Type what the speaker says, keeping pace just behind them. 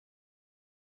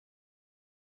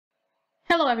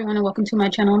Hello everyone and welcome to my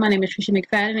channel. My name is Trisha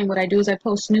McFadden, and what I do is I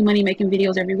post new money making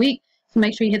videos every week. So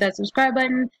make sure you hit that subscribe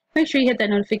button, make sure you hit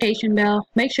that notification bell,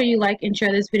 make sure you like and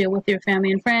share this video with your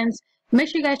family and friends. Make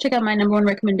sure you guys check out my #1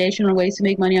 recommendation on ways to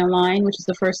make money online, which is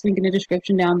the first link in the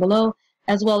description down below,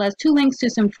 as well as 2 links to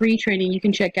some free training you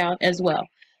can check out as well.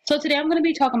 So today I'm going to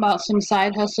be talking about some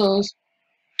side hustles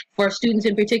for students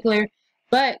in particular,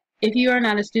 but if you are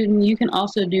not a student, you can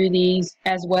also do these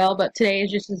as well. But today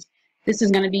is this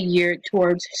is going to be geared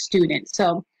towards students.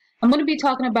 So I'm going to be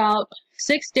talking about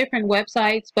 6 different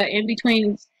websites, but in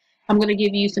between, I'm going to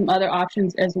give you some other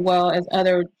options as well as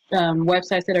other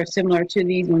websites that are similar to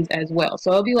these ones as well.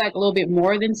 So it'll be like a little bit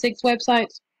more than 6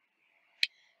 websites.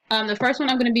 The first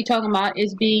one I'm going to be talking about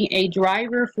is being a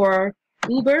driver for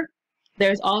Uber.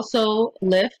 There's also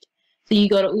Lyft. So you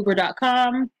go to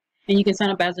uber.com and you can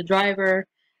sign up as a driver,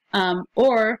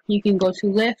 or you can go to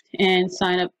Lyft and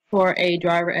sign up for a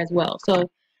driver as well. So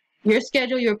your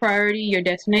schedule, your priority, your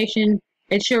destination,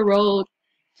 it's your road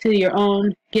to your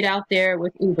own. Get out there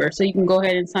with Uber. So you can go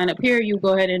ahead and sign up here. You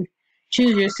go ahead and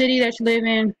choose your city that you live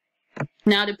in.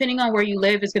 Now, depending on where you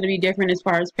live, it's going to be different as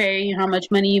far as pay, how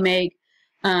much money you make,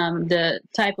 the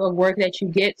type of work that you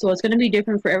get. So it's going to be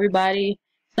different for everybody.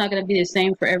 It's not going to be the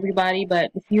same for everybody. But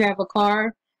if you have a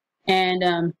car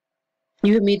and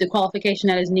you meet the qualification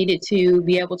that is needed to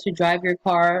be able to drive your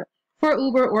car for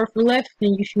Uber or for Lyft,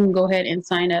 then you can go ahead and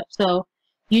sign up. So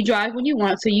you drive when you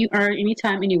want, so you earn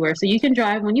anytime, anywhere. So you can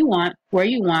drive when you want, where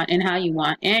you want, and how you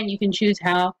want, and you can choose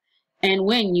how and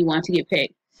when you want to get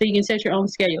paid. So you can set your own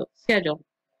schedule.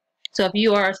 So if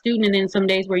you are a student and then some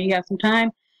days where you have some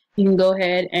time, you can go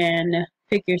ahead and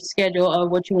pick your schedule of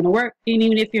what you want to work. And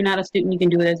even if you're not a student, you can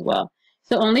do it as well.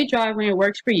 So only drive when it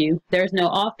works for you. There's no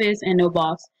office and no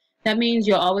boss. That means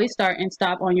you'll always start and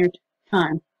stop on your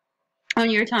time.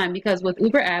 Because with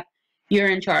Uber app, you're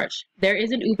in charge. There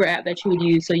is an Uber app that you would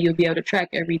use, so you'll be able to track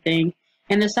everything.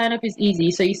 And the sign up is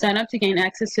easy. So you sign up to gain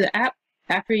access to the app.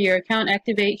 After your account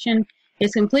activation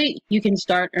is complete, you can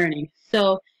start earning.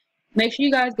 So make sure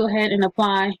you guys go ahead and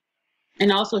apply, and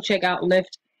also check out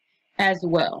Lyft as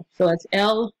well. So it's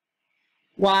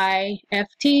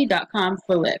lyft.com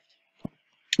for Lyft.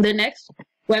 The next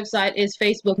website is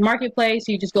Facebook Marketplace.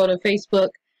 You just go to Facebook.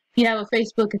 If you have a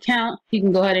Facebook account, you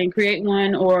can go ahead and create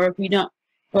one, or if you don't,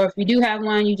 or if you do have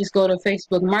one, you just go to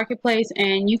Facebook Marketplace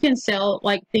and you can sell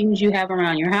like things you have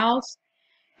around your house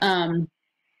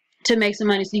to make some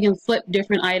money. So you can flip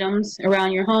different items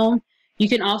around your home. You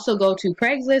can also go to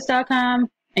Craigslist.com,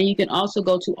 and you can also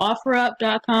go to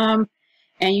OfferUp.com,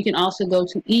 and you can also go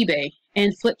to eBay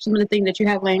and flip some of the things that you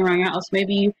have laying around your house.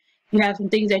 Maybe you have some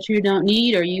things that you don't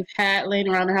need, or you've had laying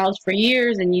around the house for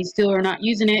years and you still are not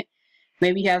using it.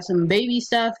 Maybe you have some baby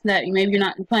stuff that maybe you're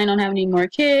not planning on having any more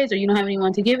kids, or you don't have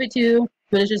anyone to give it to,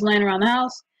 but it's just laying around the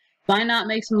house. Why not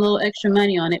make some little extra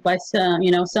money on it by selling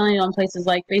it on places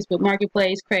like Facebook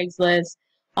Marketplace, Craigslist,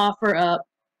 OfferUp,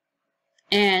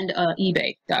 and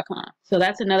eBay.com. So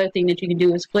that's another thing that you can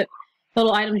do, is flip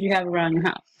little items you have around your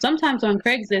house. Sometimes on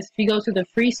Craigslist, if you go to the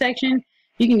free section,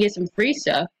 you can get some free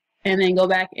stuff and then go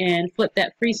back and flip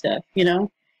that free stuff, So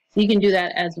you can do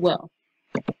that as well.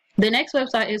 The next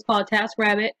website is called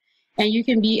TaskRabbit, and you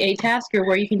can be a tasker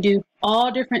where you can do all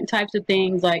different types of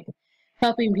things like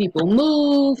helping people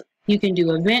move. You can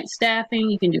do event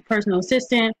staffing. You can do personal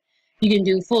assistant. You can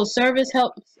do full service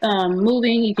help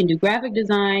moving. You can do graphic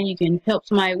design. You can help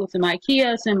somebody with some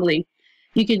IKEA assembly.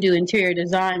 You can do interior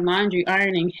design, laundry,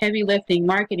 ironing, heavy lifting,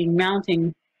 marketing,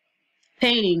 mounting,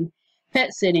 painting,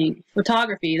 pet sitting,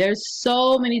 photography. There's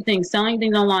so many things. Selling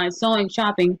things online, sewing,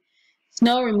 shopping,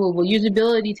 snow removal,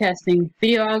 usability testing,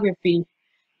 videography,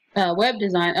 web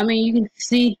design. I mean, you can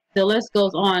see the list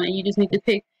goes on, and you just need to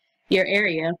pick your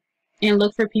area and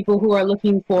look for people who are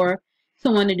looking for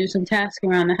someone to do some tasks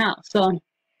around the house,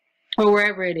 or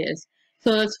wherever it is.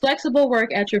 So it's flexible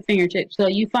work at your fingertips. So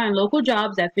you find local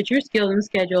jobs that fit your skills and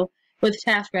schedule. With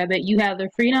TaskRabbit, you have the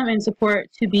freedom and support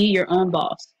to be your own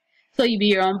boss. So you be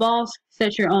your own boss,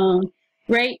 set your own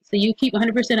rate. So you keep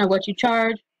 100% of what you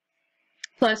charge,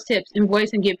 plus tips,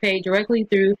 invoice, and get paid directly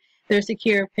through their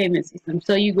secure payment system.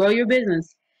 So you grow your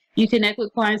business. You connect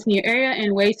with clients in your area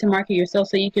and ways to market yourself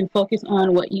so you can focus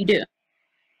on what you do.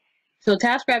 So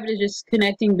TaskRabbit is just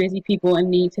connecting busy people in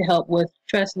need to help with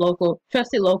trusted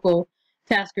local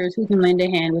taskers who can lend a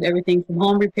hand with everything from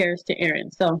home repairs to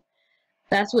errands. So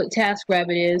that's what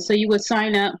TaskRabbit is. So you would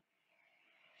sign up,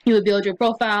 you would build your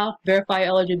profile, verify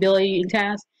eligibility and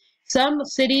tasks. Some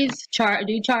cities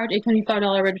do charge a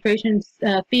 $25 registration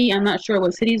fee. I'm not sure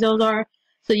what cities those are.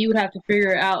 So you would have to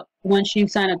figure it out once you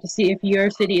sign up to see if your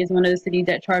city is one of the cities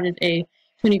that charges a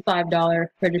 $25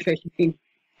 registration fee.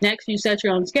 Next, you set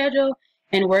your own schedule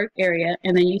and work area,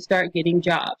 and then you start getting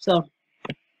jobs. So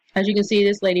as you can see,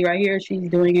 this lady right here, she's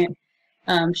doing it.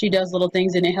 She does little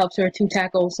things, and it helps her to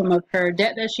tackle some of her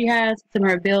debt that she has, some of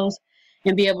her bills,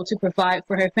 and be able to provide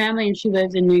for her family. And she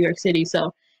lives in New York City.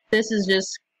 So this is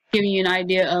just giving you an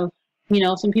idea of,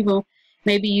 some people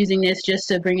may be using this just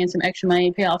to bring in some extra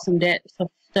money, pay off some debt,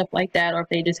 stuff like that, or if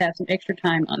they just have some extra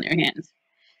time on their hands.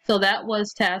 So that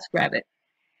was TaskRabbit.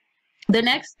 The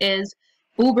next is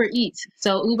Uber Eats.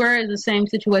 So Uber is the same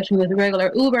situation with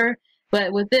regular Uber,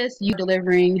 but with this, you're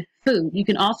delivering food. You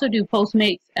can also do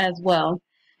Postmates as well.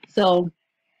 So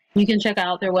you can check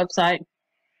out their website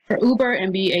for Uber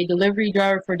and be a delivery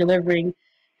driver for delivering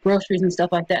groceries and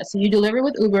stuff like that. So you deliver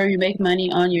with Uber, you make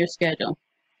money on your schedule.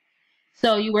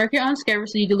 So you work your own schedule,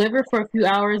 so you deliver for a few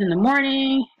hours in the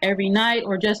morning, every night,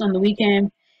 or just on the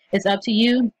weekend. It's up to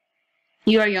you.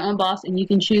 You are your own boss, and you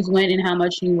can choose when and how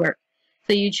much you work.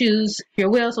 So you choose your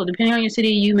will. So depending on your city,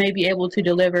 you may be able to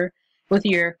deliver with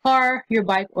your car, your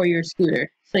bike, or your scooter.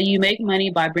 So you make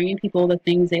money by bringing people the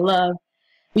things they love.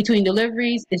 Between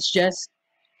deliveries, it's just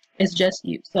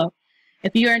you. So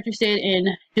if you are interested in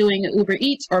doing Uber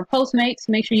Eats or Postmates,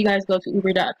 make sure you guys go to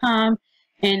uber.com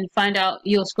and find out.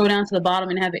 You'll scroll down to the bottom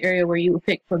and have an area where you will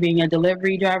pick for being a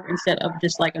delivery driver instead of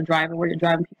just like a driver where you're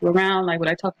driving people around, like what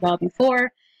I talked about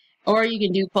before. Or you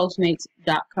can do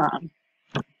Postmates.com.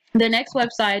 The next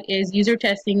website is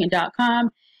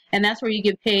usertesting.com, and that's where you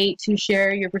get paid to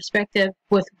share your perspective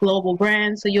with global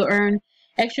brands. So you'll earn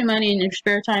extra money in your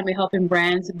spare time by helping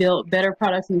brands build better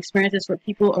products and experiences for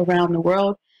people around the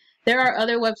world. There are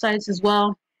other websites as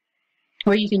well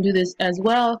where you can do this as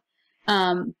well.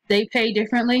 They pay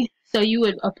differently. So you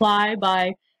would apply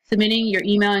by submitting your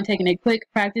email and taking a quick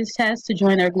practice test to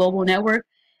join their global network.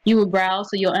 You will browse,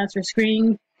 so you'll answer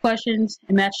screening questions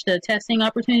and match the testing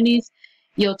opportunities.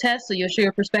 You'll test, so you'll share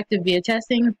your perspective via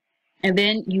testing, and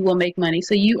then you will make money.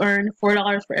 So you earn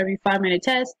 $4 for every 5-minute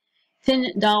test,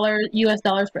 $10 US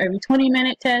dollars for every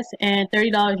 20-minute test, and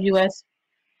 $30 US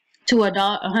to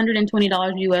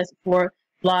 $120 US for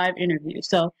live interviews.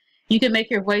 So you can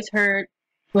make your voice heard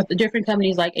with the different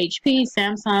companies like HP,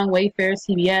 Samsung, Wayfair,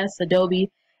 CVS, Adobe,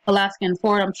 Alaska, and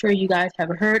Ford. I'm sure you guys have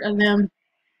heard of them.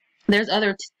 There's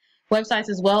other websites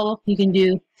as well. You can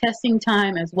do testing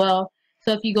time as well.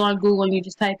 So if you go on Google and you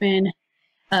just type in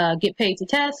get paid to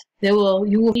test, you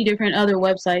will see different other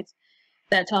websites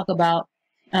that talk about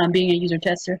being a user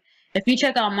tester. If you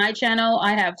check out my channel,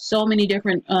 I have so many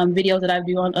different videos that I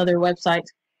do on other websites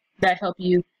that help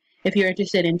you if you're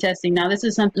interested in testing. Now, this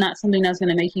is not something that's going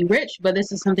to make you rich, but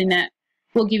this is something that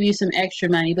will give you some extra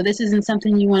money. But this isn't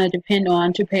something you want to depend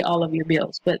on to pay all of your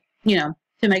bills, but, to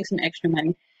make some extra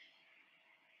money.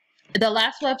 The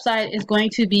last website is going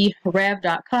to be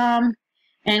rev.com,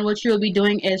 and what you'll be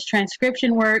doing is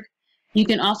transcription work. You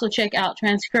can also check out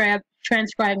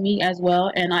Transcribe Me as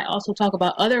well, and I also talk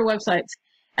about other websites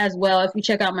as well. If you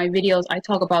check out my videos, I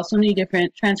talk about so many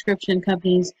different transcription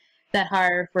companies that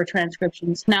hire for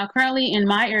transcriptions. Now, currently in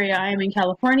my area, I am in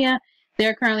California.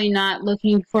 They're currently not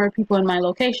looking for people in my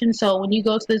location, so when you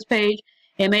go to this page,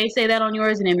 it may say that on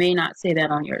yours and it may not say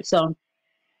that on yours. So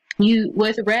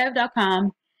with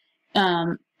rev.com,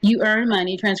 you earn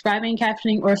money transcribing,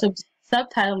 captioning, or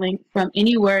subtitling from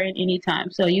anywhere and anytime.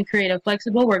 So you create a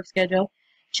flexible work schedule,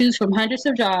 choose from hundreds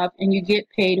of jobs, and you get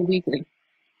paid weekly.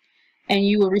 And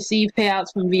you will receive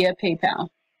payouts from via PayPal.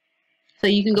 So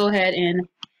you can go ahead and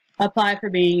apply for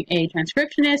being a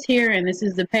transcriptionist here, and this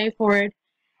is the pay for it.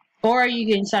 Or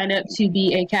you can sign up to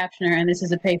be a captioner, and this is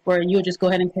the pay for it. And you'll just go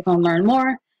ahead and click on Learn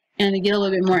More and get a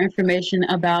little bit more information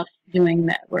about doing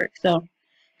that work. So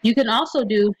you can also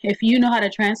do, if you know how to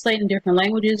translate in different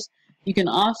languages, you can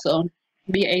also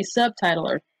be a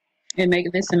subtitler and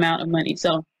make this amount of money.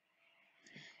 So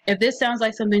if this sounds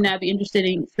like something that'd be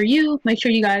interesting for you, make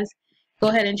sure you guys go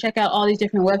ahead and check out all these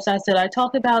different websites that I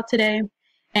talked about today.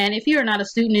 And if you're not a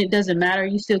student, it doesn't matter.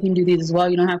 You still can do these as well.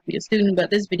 You don't have to be a student, but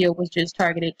this video was just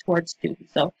targeted towards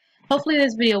students. So hopefully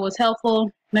this video was helpful.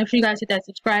 Make sure you guys hit that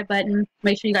subscribe button.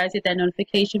 Make sure you guys hit that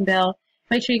notification bell.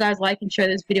 Make sure you guys like and share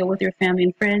this video with your family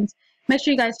and friends. Make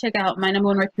sure you guys check out my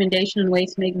 #1 recommendation on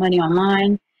ways to make money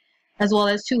online, as well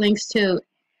as 2 links to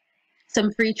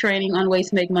some free training on ways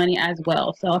to make money as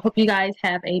well. So I hope you guys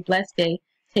have a blessed day.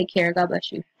 Take care. God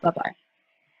bless you. Bye-bye.